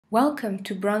Welcome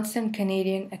to Bronson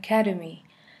Canadian Academy.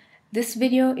 This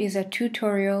video is a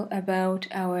tutorial about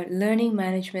our learning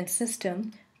management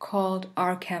system called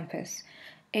Rcampus.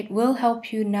 It will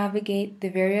help you navigate the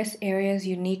various areas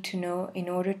you need to know in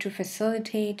order to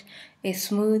facilitate a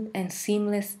smooth and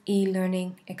seamless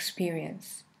e-learning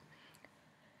experience.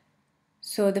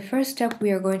 So the first step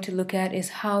we are going to look at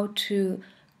is how to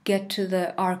get to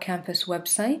the Rcampus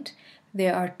website.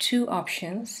 There are two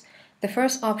options. The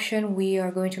first option we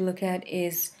are going to look at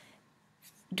is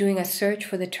doing a search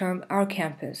for the term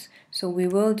Rcampus. So we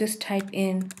will just type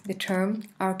in the term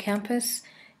Rcampus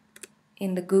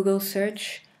in the Google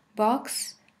search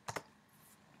box,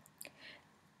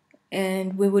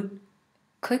 and we would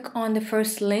click on the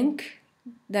first link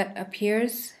that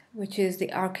appears, which is the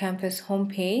Rcampus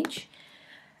homepage,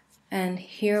 and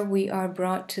here we are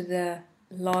brought to the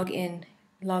login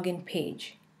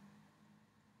page.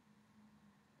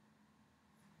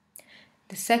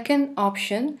 The second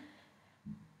option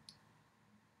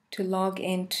to log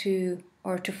into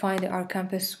or to find the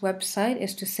Rcampus website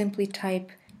is to simply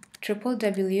type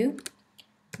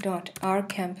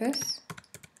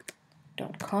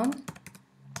www.rcampus.com,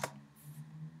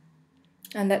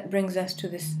 and that brings us to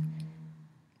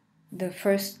the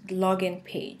first login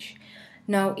page.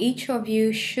 Now each of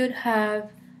you should have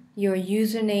your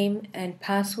username and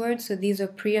password, so these are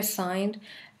pre-assigned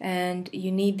and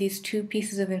you need these two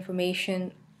pieces of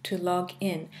information to log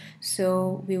in.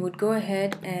 So we would go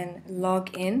ahead and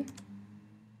log in.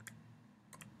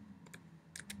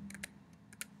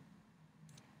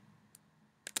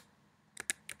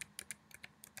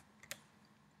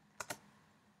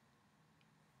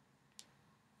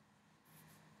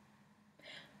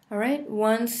 Alright,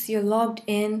 once you're logged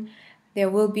in, there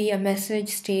will be a message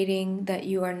stating that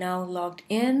you are now logged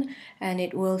in, and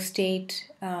it will state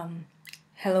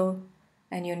hello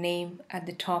and your name at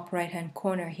the top right hand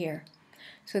corner here.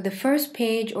 So the first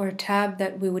page or tab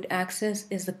that we would access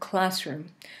is the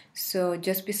classroom. So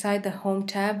just beside the home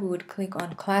tab, we would click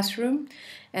on classroom,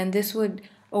 and this would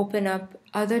open up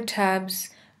other tabs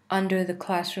under the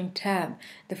classroom tab.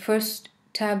 The first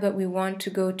tab that we want to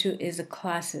go to is the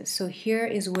classes. So here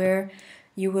is where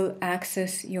you will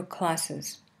access your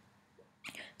classes.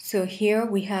 So here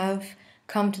we have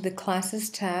come to the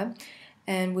classes tab,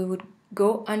 and we would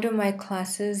go under my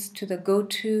classes to the go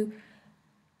to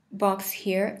box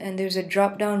here, and there's a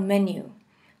drop down menu.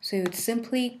 So you would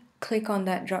simply click on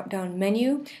that drop down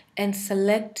menu and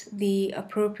select the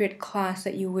appropriate class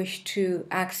that you wish to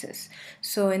access.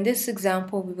 So in this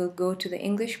example, we will go to the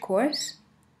English course.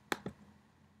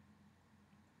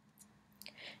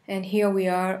 And here we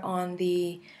are on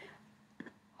the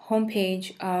home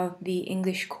page of the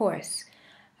English course.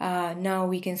 Now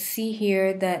we can see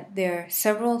here that there are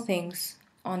several things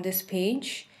on this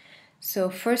page. So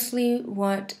firstly,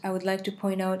 what I would like to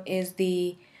point out is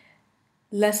the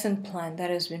lesson plan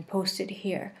that has been posted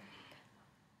here.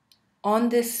 On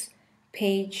this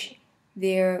page,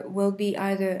 there will be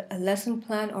either a lesson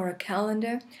plan or a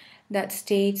calendar that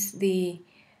states the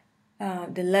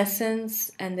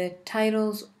lessons and the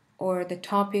titles or the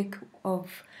topic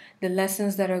of the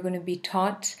lessons that are going to be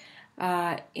taught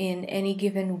in any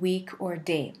given week or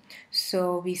day.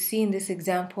 So we see in this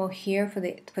example here for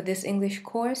this English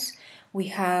course, we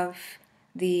have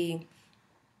the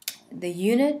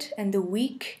unit and the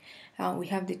week. We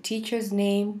have the teacher's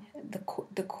name, the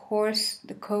course,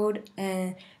 the code,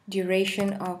 and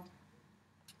duration of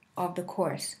the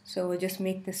course. So we'll just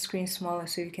make the screen smaller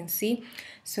so you can see.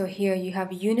 So here you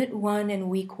have Unit 1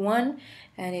 and Week 1,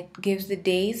 and it gives the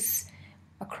days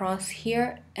across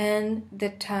here and the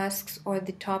tasks or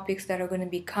the topics that are going to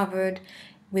be covered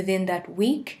within that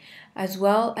week, as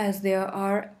well as there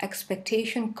are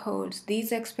expectation codes.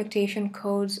 These expectation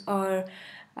codes are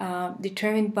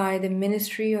determined by the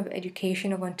Ministry of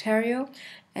Education of Ontario,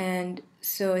 and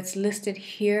so it's listed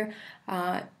here.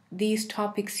 These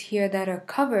topics here that are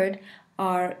covered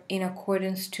are in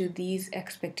accordance to these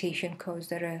expectation codes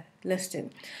that are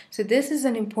listed. So this is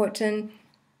an important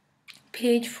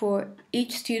page for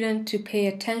each student to pay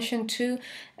attention to,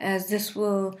 as this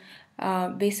will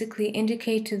basically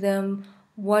indicate to them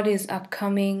what is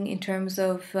upcoming in terms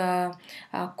of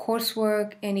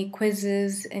coursework, any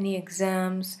quizzes, any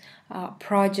exams,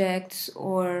 projects,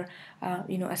 or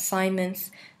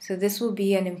assignments. So this will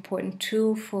be an important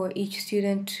tool for each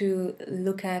student to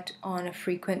look at on a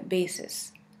frequent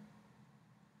basis.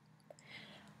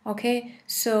 Okay,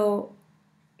 so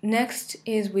next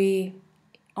is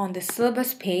on the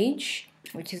syllabus page,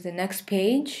 which is the next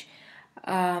page.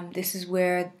 This is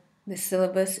where the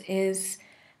syllabus is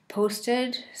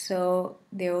posted, so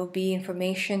there will be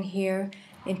information here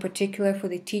in particular for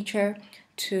the teacher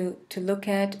to look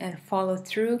at and follow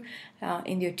through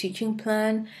in your teaching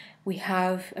plan. We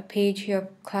have a page here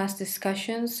of class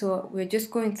discussions, so we're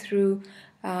just going through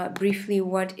briefly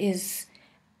what is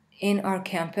in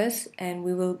Rcampus, and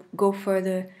we will go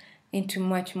further into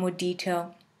much more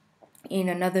detail in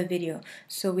another video.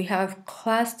 So we have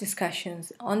class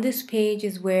discussions. On this page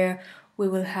is where we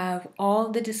will have all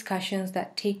the discussions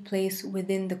that take place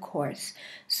within the course.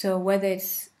 So whether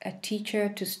it's a teacher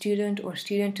to student or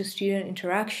student to student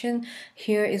interaction,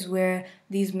 here is where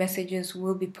these messages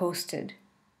will be posted.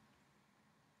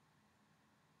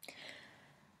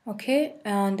 Okay,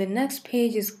 and the next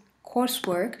page is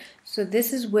coursework. So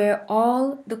this is where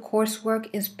all the coursework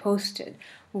is posted,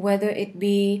 whether it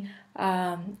be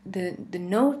the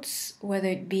notes, whether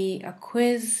it be a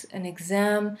quiz, an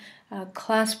exam, a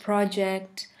class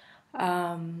project,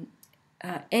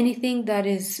 anything that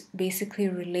is basically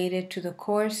related to the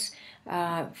course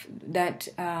that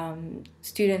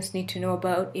students need to know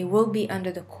about. It will be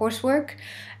under the coursework,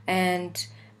 and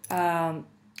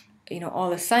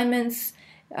all assignments,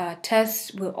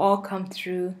 tests will all come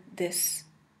through this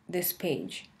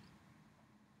page.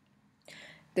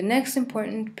 The next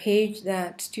important page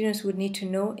that students would need to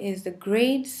know is the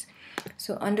grades.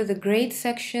 So under the grades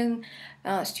section,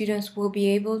 students will be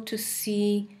able to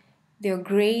see their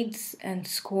grades and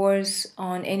scores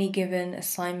on any given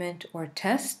assignment or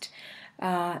test.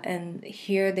 And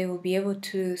here they will be able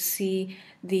to see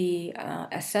the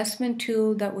assessment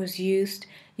tool that was used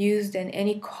and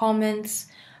any comments,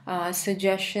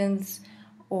 suggestions,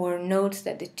 or notes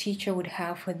that the teacher would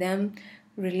have for them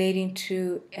relating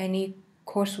to any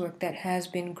coursework that has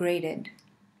been graded.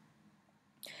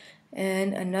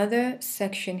 And another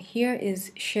section here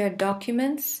is shared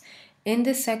documents. In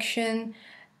this section,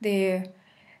 the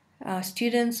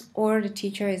students or the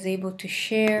teacher is able to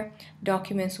share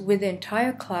documents with the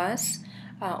entire class,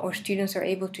 or students are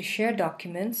able to share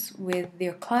documents with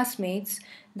their classmates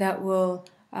that will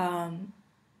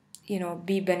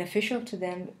be beneficial to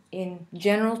them in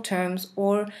general terms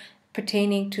or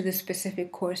pertaining to the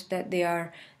specific course that they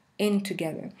are in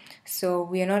together. So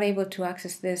we are not able to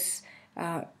access this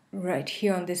right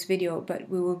here on this video, but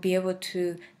we will be able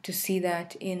to see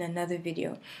that in another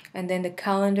video. And then the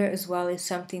calendar as well is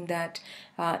something that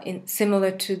similar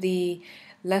to the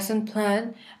lesson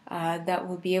plan that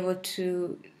will be able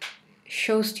to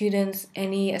show students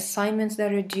any assignments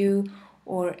that are due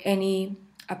or any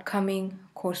upcoming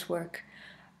coursework.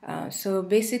 So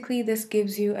basically this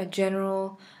gives you a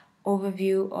general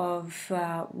overview of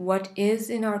what is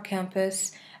in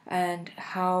Rcampus and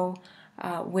how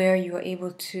where you are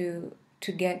able to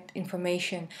get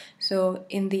information. So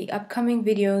in the upcoming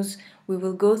videos we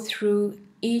will go through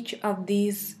each of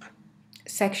these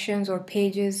sections or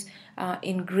pages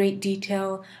in great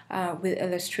detail with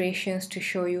illustrations to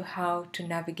show you how to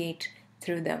navigate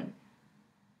through them.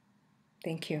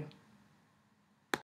 Thank you.